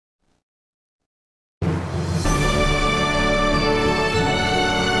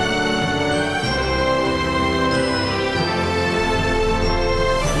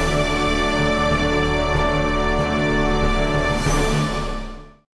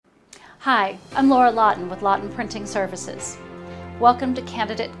Hi, I'm Laura Lawton with Lawton Printing Services. Welcome to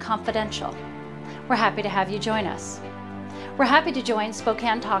Candidate Confidential. We're happy to have you join us. We're happy to join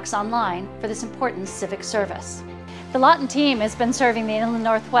Spokane Talks Online for this important civic service. The Lawton team has been serving the Inland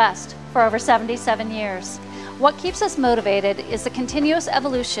Northwest for over 77 years. What keeps us motivated is the continuous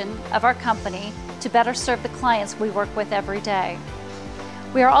evolution of our company to better serve the clients we work with every day.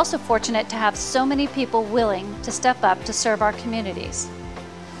 We are also fortunate to have so many people willing to step up to serve our communities.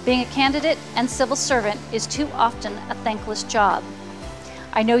 Being a candidate and civil servant is too often a thankless job.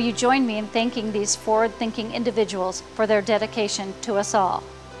 I know you join me in thanking these forward-thinking individuals for their dedication to us all.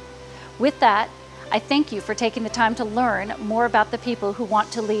 With that, I thank you for taking the time to learn more about the people who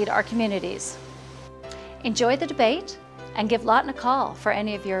want to lead our communities. Enjoy the debate and give Lawton a call for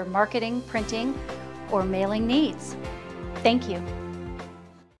any of your marketing, printing, or mailing needs. Thank you.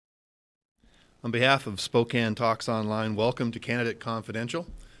 On behalf of Spokane Talks Online, welcome to Candidate Confidential.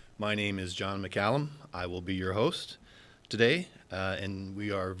 My name is John McCallum. I will be your host today, and we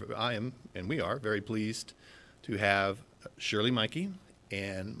are very pleased to have Shirley Maike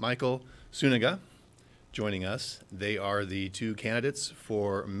and Mikael Suniga joining us. They are the two candidates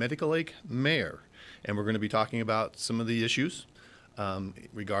for Medical Lake Mayor, and we're going to be talking about some of the issues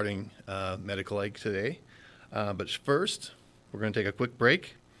regarding Medical Lake today. But first, we're going to take a quick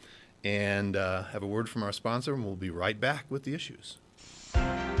break and have a word from our sponsor, and we'll be right back with the issues.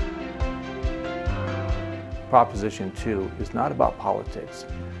 Proposition 2 is not about politics.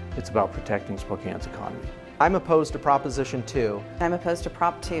 It's about protecting Spokane's economy. I'm opposed to Proposition 2. I'm opposed to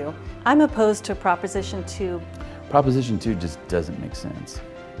Prop 2. I'm opposed to Proposition 2. Proposition 2 just doesn't make sense.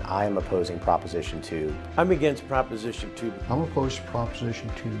 I am opposing Proposition 2. I'm against Proposition 2. I'm opposed to Proposition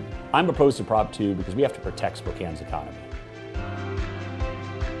 2. I'm opposed to Prop 2 because we have to protect Spokane's economy.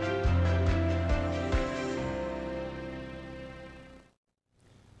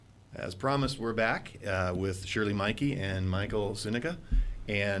 As promised, we're back with Shirley Maike and Mikael Suniga.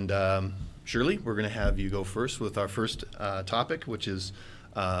 And Shirley, we're going to have you go first with our first topic, which is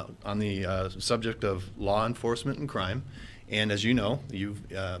on the subject of law enforcement and crime. And as you know,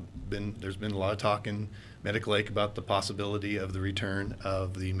 there's been a lot of talk in Medical Lake about the possibility of the return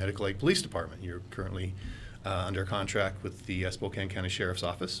of the Medical Lake Police Department. You're currently under contract with the Spokane County Sheriff's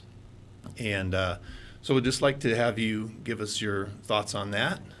Office. And so we'd just like to have you give us your thoughts on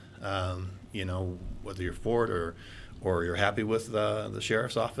that. Whether you're for it or you're happy with the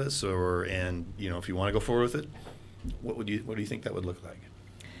sheriff's office, and if you want to go forward with it, what do you think that would look like?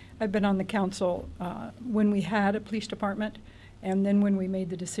 I've been on the council when we had a police department, and then when we made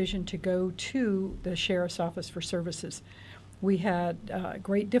the decision to go to the sheriff's office for services. We had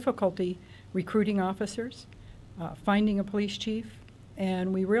great difficulty recruiting officers, finding a police chief,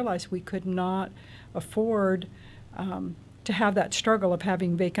 and we realized we could not afford to have that struggle of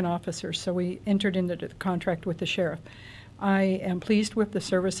having vacant officers, so we entered into the contract with the sheriff. I am pleased with the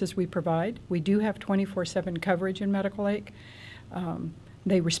services we provide. We do have 24/7 coverage in Medical Lake.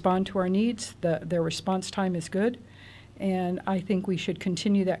 They respond to our needs. Their response time is good, and I think we should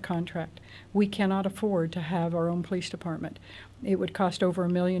continue that contract. We cannot afford to have our own police department. It would cost over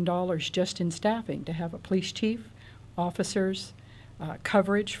 $1 million just in staffing to have a police chief, officers,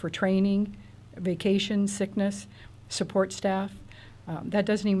 coverage for training, vacation, sickness, support staff. That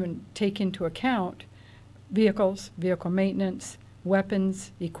doesn't even take into account vehicles, vehicle maintenance,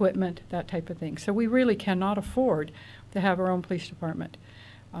 weapons, equipment, that type of thing. So we really cannot afford to have our own police department.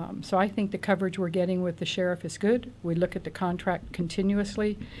 So I think the coverage we're getting with the sheriff is good. We look at the contract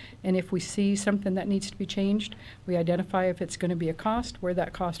continuously, and if we see something that needs to be changed, we identify if it's going to be a cost, where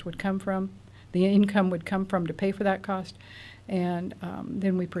that cost would come from, the income would come from to pay for that cost, and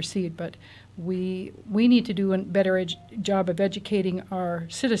then we proceed. But we need to do a better job of educating our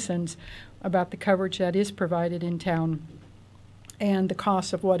citizens about the coverage that is provided in town and the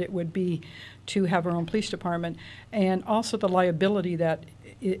cost of what it would be to have our own police department, and also the liability that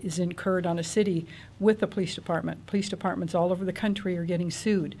is incurred on a city with the police department. Police departments all over the country are getting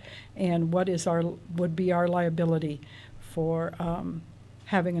sued, and what would be our liability for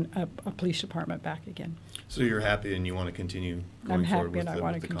having a police department back again. So you're happy and you want to continue going forward with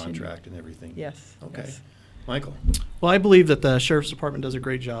the contract and everything? Yes. Okay. Yes. Michael? Well, I believe that the Sheriff's Department does a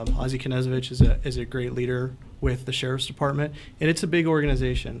great job. Ozzie Knezovich is a great leader with the Sheriff's Department, and it's a big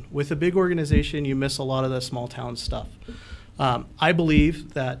organization. With a big organization, you miss a lot of the small town stuff. I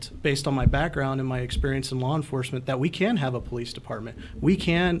believe that, based on my background and my experience in law enforcement, that we can have a police department. We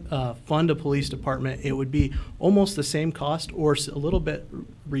can fund a police department. It would be almost the same cost or a little bit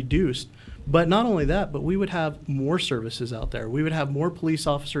reduced. But not only that, but we would have more services out there. We would have more police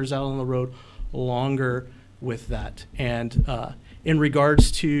officers out on the road longer with that. And in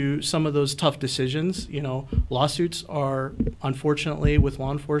regards to some of those tough decisions, you know, lawsuits are, unfortunately, with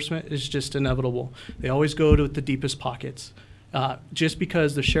law enforcement, is just inevitable. They always go to the deepest pockets. Just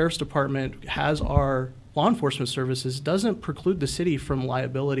because the sheriff's department has our law enforcement services doesn't preclude the city from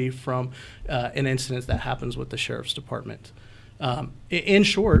liability from an incident that happens with the sheriff's department. In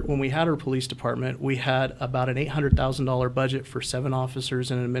short, when we had our police department, we had about an $800,000 budget for 7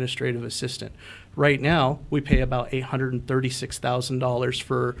 officers and an administrative assistant. Right now, we pay about $836,000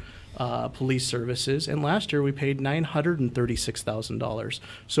 for police services, and last year we paid $936,000.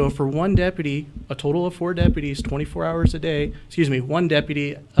 So for one deputy, a total of 4 deputies, 24 hours a day, one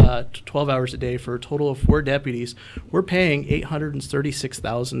deputy, 12 hours a day, for a total of 4 deputies, we're paying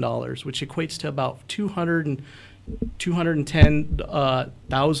 $836,000, which equates to about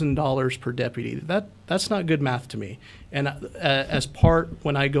 $210,000 per deputy. That's not good math to me. And as part,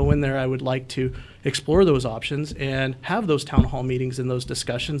 when I go in there, I would like to explore those options and have those town hall meetings and those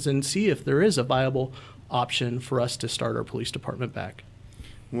discussions and see if there is a viable option for us to start our police department back.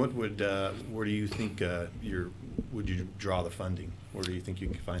 What would, where do you think would you draw the funding? Where do you think you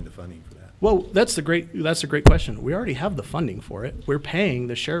can find the funding for that? Well, that's a great question. We already have the funding for it. We're paying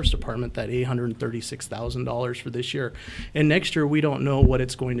the sheriff's department that $836,000 for this year. And next year, we don't know what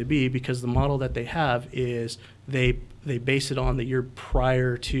it's going to be, because the model that they have is they base it on the year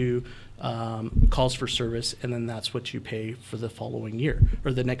prior to calls for service, and then that's what you pay for the following year,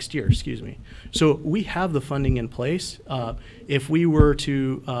 or the next year, excuse me. So we have the funding in place. If we were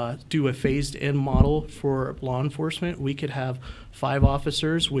to do a phased-in model for law enforcement, we could have 5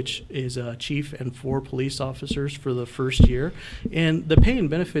 officers, which is a chief, and 4 police officers for the first year. And the pay and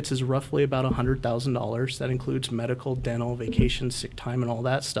benefits is roughly about $100,000. That includes medical, dental, vacation, sick time, and all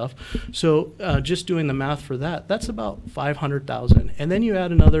that stuff. So just doing the math for that, that's about $500,000. And then you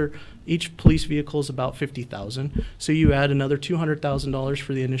add another, each police vehicle is about $50,000. So you add another $200,000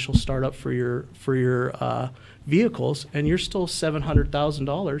 for the initial startup for your vehicles, and you're still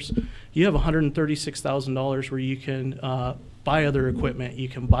 $700,000. You have $136,000 where you can buy other equipment. You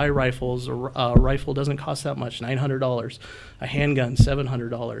can buy rifles. A rifle doesn't cost that much, $900. A handgun,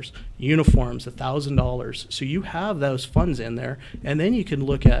 $700. Uniforms, $1,000. So you have those funds in there, and then you can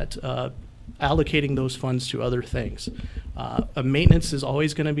look at allocating those funds to other things. Maintenance is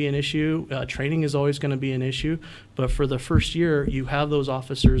always going to be an issue. Training is always going to be an issue. But for the first year, you have those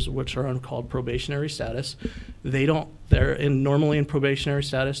officers which are on called probationary status. They're normally in probationary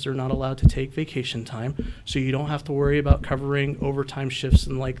status. They're not allowed to take vacation time. So you don't have to worry about covering overtime shifts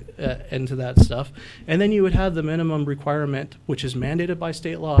and into that stuff. And then you would have the minimum requirement, which is mandated by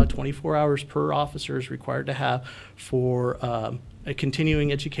state law, 24 hours per officer is required to have for a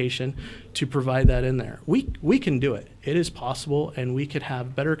continuing education, to provide that in there. We can do it. It is possible, and we could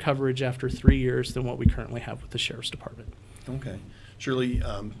have better coverage after 3 years than what we currently have with the sheriff's department. Okay. Shirley,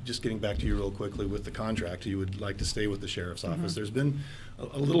 just getting back to you real quickly with the contract, you would like to stay with the sheriff's office. There's been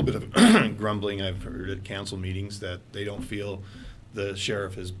a little bit of grumbling I've heard at council meetings that they don't feel the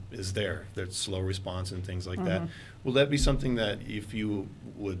sheriff is there. There's slow response and things like that. Will that be something that if you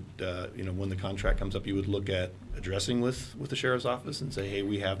would, when the contract comes up, you would look at addressing with the sheriff's office and say, hey,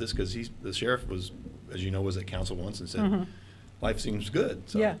 we have this, because the sheriff was, as you know, was at council once and said, life seems good.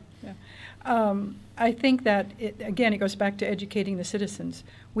 So. Yeah. I think that, it goes back to educating the citizens.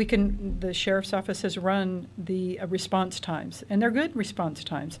 The sheriff's office has run the response times, and they're good response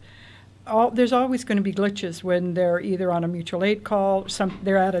times. There's always going to be glitches when they're either on a mutual aid call,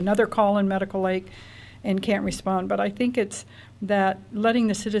 they're at another call in Medical Lake and can't respond. But I think it's that letting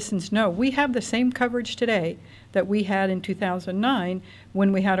the citizens know we have the same coverage today that we had in 2009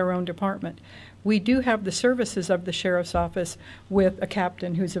 when we had our own department. We do have the services of the sheriff's office with a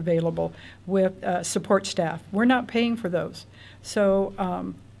captain who's available, with support staff. We're not paying for those. So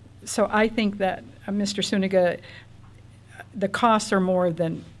I think that, Mr. Suniga, the costs are more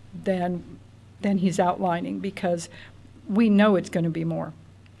than he's outlining, because we know it's going to be more.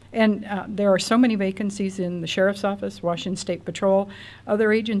 And there are so many vacancies in the sheriff's office, Washington State Patrol.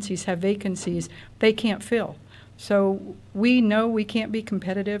 Other agencies have vacancies they can't fill. So we know we can't be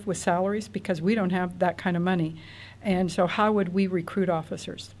competitive with salaries because we don't have that kind of money. And so how would we recruit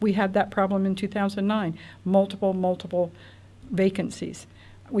officers? We had that problem in 2009, multiple vacancies.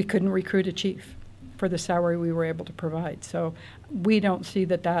 We couldn't recruit a chief for the salary we were able to provide. So we don't see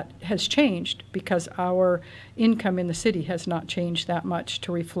that has changed, because our income in the city has not changed that much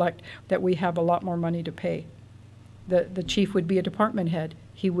to reflect that we have a lot more money to pay. The chief would be a department head.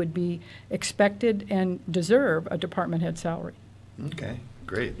 He would be expected and deserve a department head salary. Okay,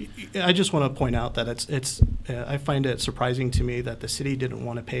 great. I just want to point out that I find it surprising to me that the city didn't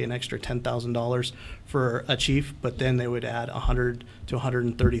want to pay an extra $10,000 for a chief, but then they would add $100,000 to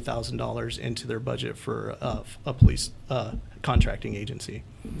 $130,000 into their budget for a police contracting agency.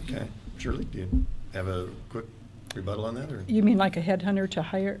 Okay. Shirley, do you have a quick rebuttal on that? Or? You mean like a headhunter to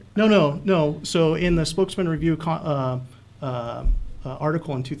hire? No. So in the spokesman review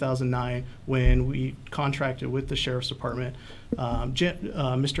article in 2009, when we contracted with the Sheriff's Department,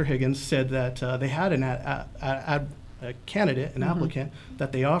 Mr. Higgins said that they had a candidate, an applicant,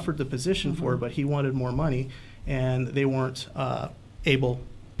 that they offered the position for, but he wanted more money, and they weren't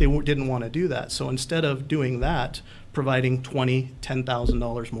didn't want to do that. So instead of doing that, providing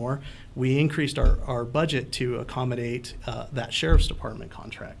 $10,000 more, we increased our budget to accommodate that Sheriff's Department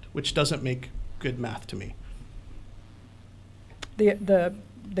contract, which doesn't make good math to me.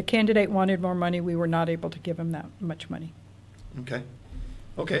 The candidate wanted more money. We were not able to give him that much money. Okay.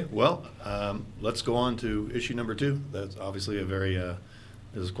 Well, let's go on to issue number 2. That's obviously a very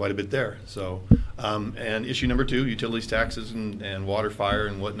there's quite a bit there. So, and issue number 2, utilities, taxes, and water, fire,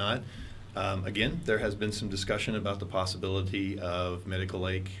 and whatnot. Again, there has been some discussion about the possibility of Medical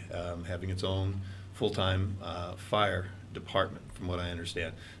Lake having its own full-time fire department, from what I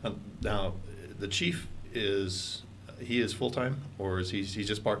understand. Now, the chief is full-time, or is he's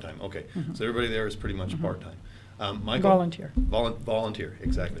just part-time? Okay, so everybody there is pretty much part-time. Michael? Volunteer. Volunteer,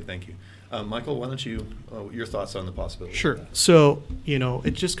 exactly, thank you. Michael, why don't you, your thoughts on the possibility? Sure. So,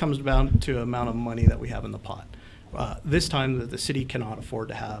 it just comes down to the amount of money that we have in the pot. This time, the city cannot afford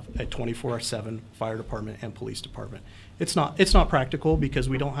to have a 24/7 fire department and police department. It's not practical because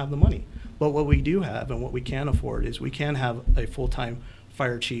we don't have the money. But what we do have and what we can afford is we can have a full-time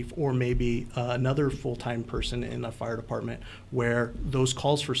fire chief, or maybe another full-time person in a fire department, where those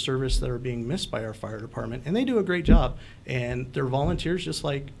calls for service that are being missed by our fire department, and they do a great job, and they're volunteers just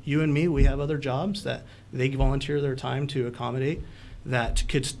like you and me. We have other jobs that they volunteer their time to accommodate, that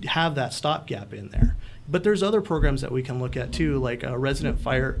could have that stopgap in there. But there's other programs that we can look at too, like resident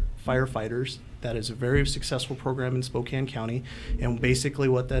firefighters. That is a very successful program in Spokane County, and basically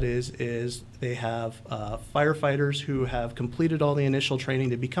what that is they have firefighters who have completed all the initial training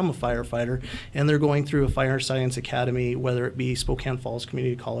to become a firefighter, and they're going through a fire science academy, whether it be Spokane Falls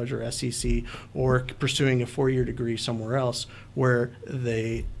Community College or SEC, or pursuing a 4-year degree somewhere else, where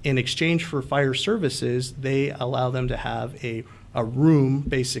they, in exchange for fire services, they allow them to have a room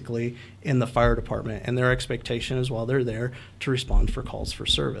basically in the fire department, and their expectation is while they're there to respond for calls for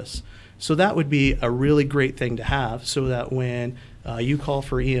service. So that would be a really great thing to have, so that when you call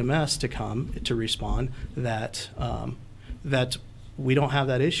for EMS to come to respond, that we don't have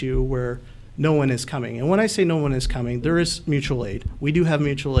that issue where no one is coming. And when I say no one is coming, there is mutual aid. We do have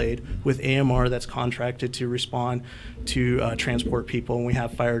mutual aid with AMR that's contracted to respond to transport people, and we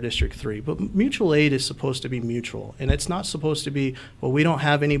have Fire District 3. But mutual aid is supposed to be mutual, and it's not supposed to be, well, we don't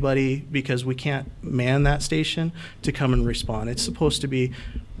have anybody because we can't man that station to come and respond. It's supposed to be,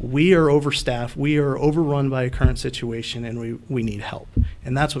 we are overstaffed, we are overrun by a current situation, and we need help.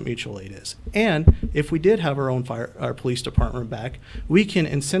 And that's what mutual aid is. And if we did have our police department back, we can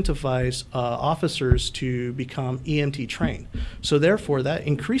incentivize officers to become EMT trained. So therefore, that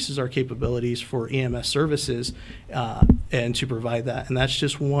increases our capabilities for EMS services and to provide that. And that's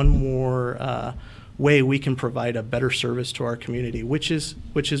just one more way we can provide a better service to our community, which is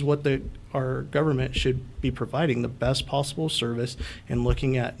what our government should be providing, the best possible service, and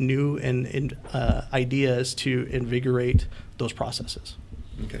looking at new and ideas to invigorate those processes.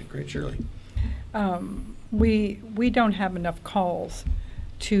 Okay, great. Shirley? We don't have enough calls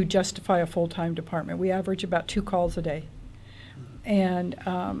to justify a full-time department. We average about 2 calls a day, and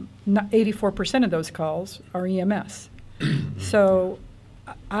 84% of those calls are EMS. So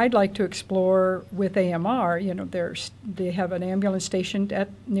I'd like to explore with AMR. They have an ambulance stationed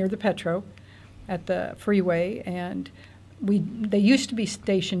near the Petro, at the freeway, and they used to be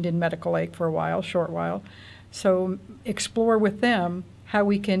stationed in Medical Lake for a short while. So explore with them how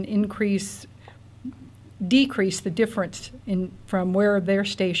we can decrease the difference from where they're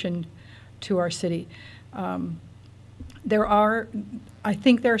stationed to our city. I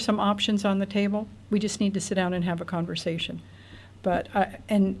think there are some options on the table. We just need to sit down and have a conversation. But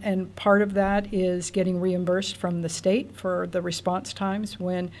and part of that is getting reimbursed from the state for the response times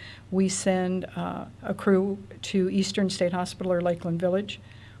when we send a crew to Eastern State Hospital or Lakeland Village.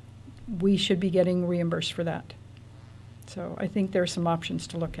 We should be getting reimbursed for that. So I think there are some options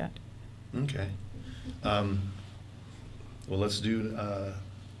to look at. Okay. Well, let's do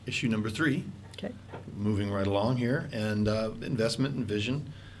issue number 3. Okay. Moving right along here, and investment and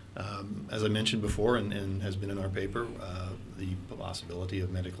vision As I mentioned before, and has been in our paper, the possibility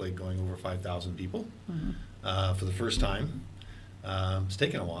of medical aid going over 5,000 people for the first time. It's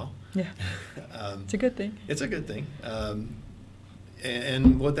taken a while. Yeah, it's a good thing. It's a good thing.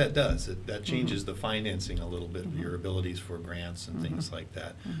 And what that does, that changes the financing a little bit, your abilities for grants and things like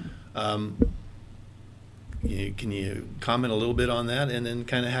that. Can you comment a little bit on that, and then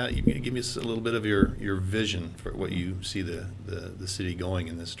kind of how you give us a little bit of your vision for what you see the city going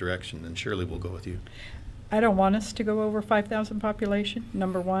in this direction? And Shirley, we'll go with you. I don't want us to go over 5,000 population.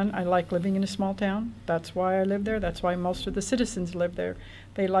 Number one, I like living in a small town. That's why I live there. That's why most of the citizens live there.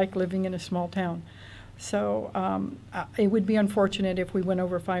 They like living in a small town. So it would be unfortunate if we went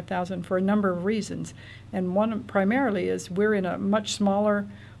over 5,000 for a number of reasons. And one primarily is we're in a much smaller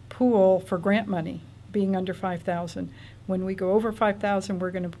pool for grant money, being under 5,000. When we go over 5,000,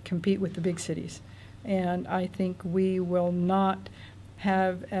 we're going to compete with the big cities. And I think we will not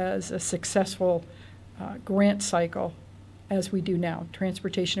have as a successful grant cycle as we do now.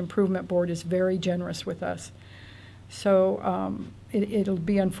 Transportation Improvement Board is very generous with us. So it'll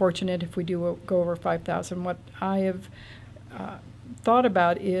be unfortunate if we do go over 5,000. What I have thought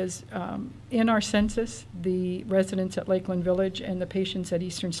about is in our census, the residents at Lakeland Village and the patients at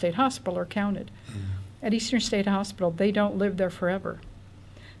Eastern State Hospital are counted. At Eastern State Hospital, they don't live there forever.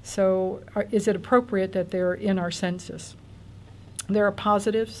 So is it appropriate that they're in our census? There are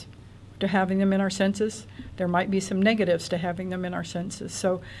positives to having them in our census. There might be some negatives to having them in our census.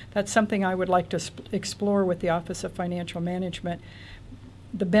 So that's something I would like to explore with the Office of Financial Management,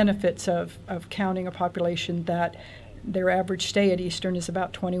 the benefits of counting a population that their average stay at Eastern is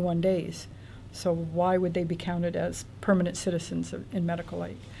about 21 days. So why would they be counted as permanent citizens in medical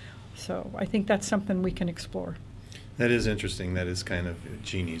aid? So I think that's something we can explore. That is interesting. That is kind of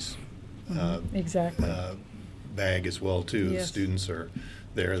Jeannie's exactly. Bag as well, too. Yes. The students are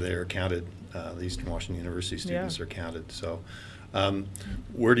they're counted. The Eastern Washington University students are counted. So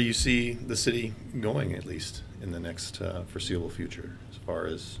where do you see the city going, at least in the next foreseeable future, as far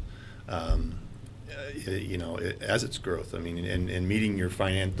as as its growth? I mean, and meeting your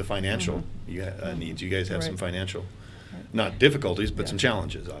the financial needs. You guys have some financial, not difficulties, but some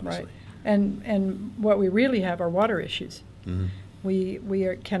challenges, obviously. Right. And what we really have are water issues.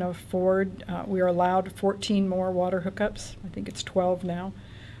 We can afford, we are allowed 14 more water hookups. I think it's 12 now.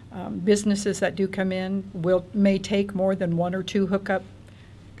 Businesses that do come in may take more than 1 or 2 hookup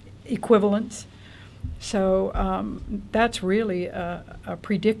equivalents. So that's really a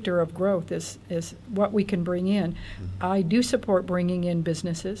predictor of growth is what we can bring in. I do support bringing in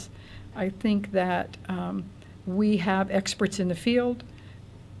businesses. I think that we have experts in the field,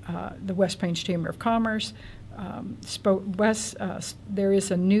 the West Plains Chamber of Commerce, there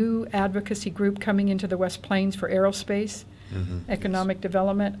is a new advocacy group coming into the West Plains for aerospace, economic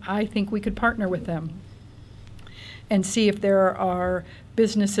development. I think we could partner with them and see if there are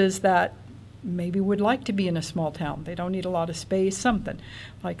businesses that maybe would like to be in a small town. They don't need a lot of space, something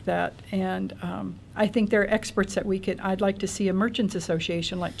like that. And I think there are experts that I'd like to see a merchants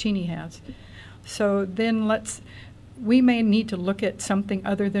association like Cheney has. So then we may need to look at something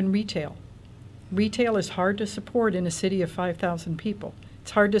other than retail. Retail is hard to support in a city of 5,000 people.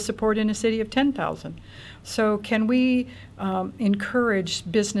 It's hard to support in a city of 10,000. So can we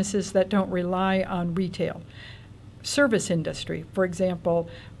encourage businesses that don't rely on retail? Service industry, for example,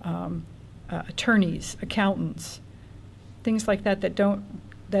 attorneys, accountants, things like that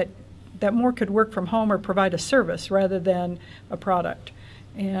that more could work from home or provide a service rather than a product.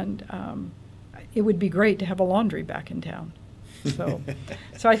 And it would be great to have a laundry back in town. So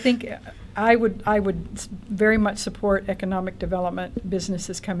I think I would very much support economic development,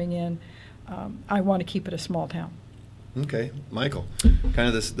 businesses coming in. I want to keep it a small town. Okay, Michael,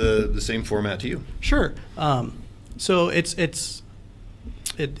 kind of the same format to you. Sure. So in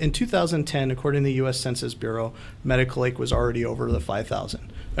 2010, according to the U.S. Census Bureau, medical aid was already over the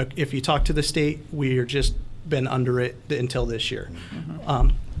 5,000. If you talk to the state, we're just been under it until this year.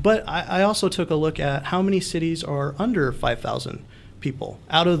 But I also took a look at how many cities are under 5,000 people.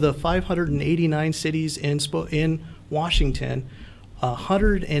 Out of the 589 cities in Washington,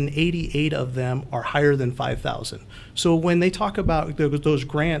 188 of them are higher than 5,000. So when they talk about those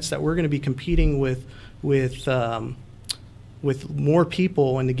grants that we're going to be competing with more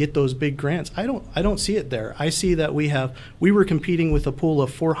people and to get those big grants, I don't see it there. I see that we were competing with a pool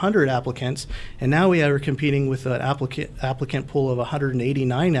of 400 applicants, and now we are competing with an applicant pool of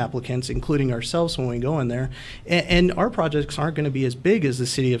 189 applicants, including ourselves when we go in there. And our projects aren't going to be as big as the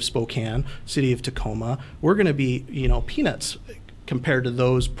city of Spokane, city of Tacoma. We're going to be, peanuts compared to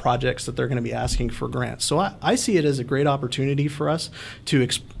those projects that they're going to be asking for grants. So I see it as a great opportunity for us to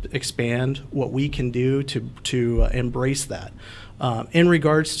expand what we can do to embrace that. In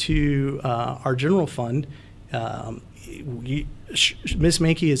regards to our general fund, Ms.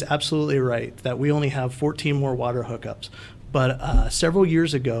 Maike is absolutely right that we only have 14 more water hookups. But several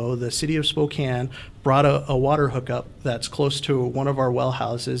years ago, the city of Spokane brought a water hookup that's close to one of our well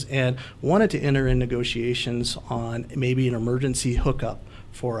houses and wanted to enter in negotiations on maybe an emergency hookup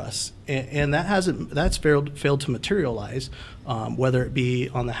for us, and that's failed to materialize, whether it be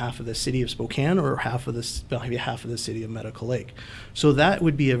on the half of the city of Spokane or half of the city of Medical Lake. So that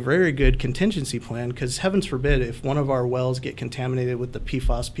would be a very good contingency plan, because heavens forbid if one of our wells get contaminated with the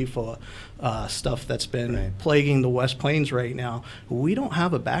PFOA stuff that's been plaguing the West Plains right now, we don't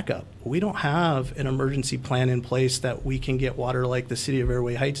have a backup. We don't have an emergency plan in place that we can get water like the city of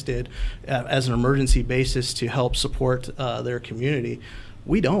Airway Heights did as an emergency basis to help support their community.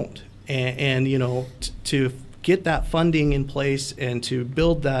 We don't, and you know, to get that funding in place and to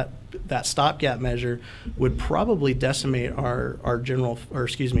build that stopgap measure would probably decimate our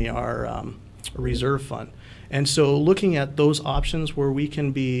reserve fund. And so, looking at those options where we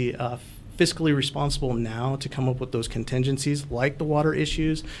can be fiscally responsible now to come up with those contingencies, like the water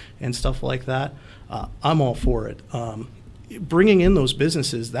issues and stuff like that, I'm all for it. Bringing in those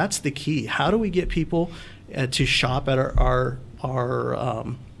businesses, that's the key. How do we get people to shop at our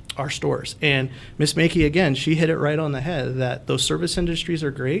stores? And Ms. Maike, again, she hit it right on the head that those service industries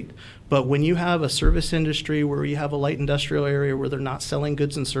are great, but when you have a service industry where you have a light industrial area where they're not selling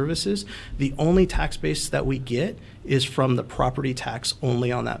goods and services, the only tax base that we get is from the property tax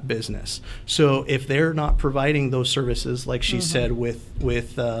only on that business. So if they're not providing those services, like she said,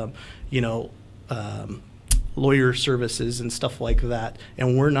 with lawyer services and stuff like that,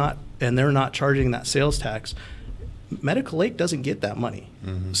 and they're not charging that sales tax, Medical Lake doesn't get that money.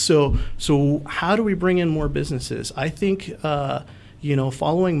 So how do we bring in more businesses? I think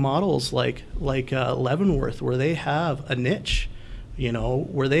following models like Leavenworth, where they have a niche,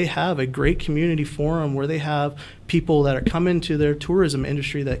 where they have a great community forum, where they have people that are coming to their tourism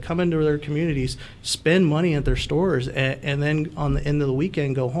industry, that come into their communities, spend money at their stores, and then on the end of the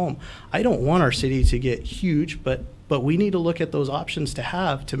weekend go home. I don't want our city to get huge, but we need to look at those options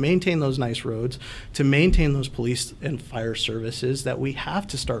to maintain those nice roads, to maintain those police and fire services, that we have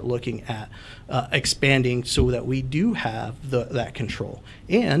to start looking at expanding so that we do have that control.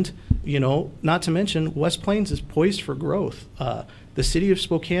 And, not to mention, West Plains is poised for growth. The city of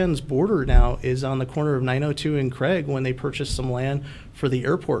Spokane's border now is on the corner of 902 and Craig when they purchased some land for the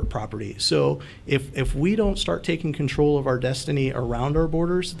airport property. So if we don't start taking control of our destiny around our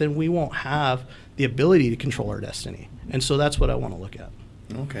borders, then we won't have the ability to control our destiny. And so that's what I want to look at.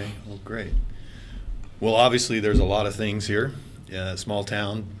 Okay, well, great. Well, obviously there's a lot of things here. Small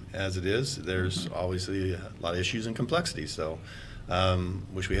town as it is, there's obviously a lot of issues and complexities. So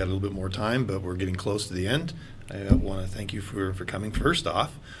wish we had a little bit more time, but we're getting close to the end. I want to thank you for coming first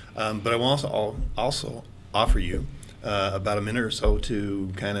off, but I want to also offer you about a minute or so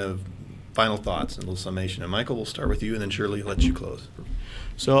to kind of final thoughts and a little summation. And Michael, we'll start with you, and then Shirley, let you close.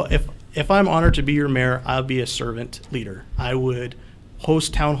 So if I'm honored to be your mayor, I'll be a servant leader. I would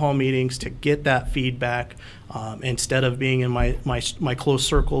host town hall meetings to get that feedback instead of being in my close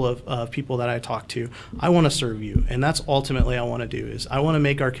circle of people that I talk to. I want to serve you, and that's ultimately I want to do. Is I want to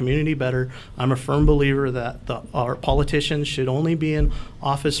make our community better. I'm a firm believer that our politicians should only be in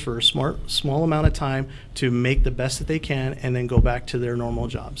office for a small amount of time to make the best that they can and then go back to their normal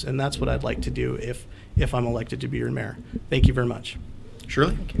jobs. And that's what I'd like to do if I'm elected to be your mayor. Thank you very much.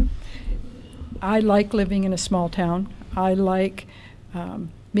 Shirley? Thank you. I like living in a small town. I like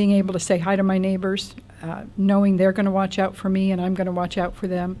being able to say hi to my neighbors, knowing they're going to watch out for me and I'm going to watch out for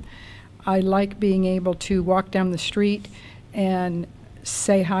them. I like being able to walk down the street and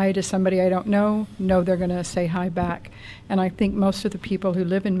say hi to somebody I don't know they're going to say hi back. And I think most of the people who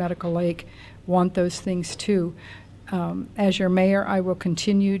live in Medical Lake want those things too. As your mayor, I will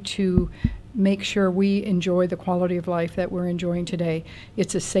continue to make sure we enjoy the quality of life that we're enjoying today.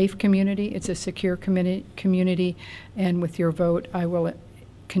 It's a safe community, it's a secure community, and with your vote, I will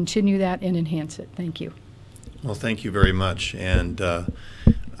continue that and enhance it. Thank you. Well, thank you very much. And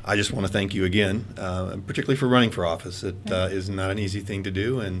I just want to thank you again, particularly for running for office. It is not an easy thing to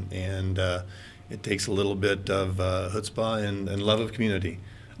do, and it takes a little bit of chutzpah and love of community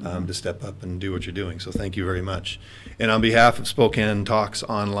to step up and do what you're doing. So thank you very much. And on behalf of Spokane Talks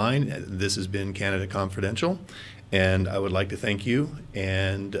Online, this has been Candidate Confidential, and I would like to thank you,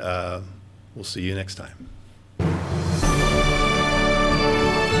 and we'll see you next time.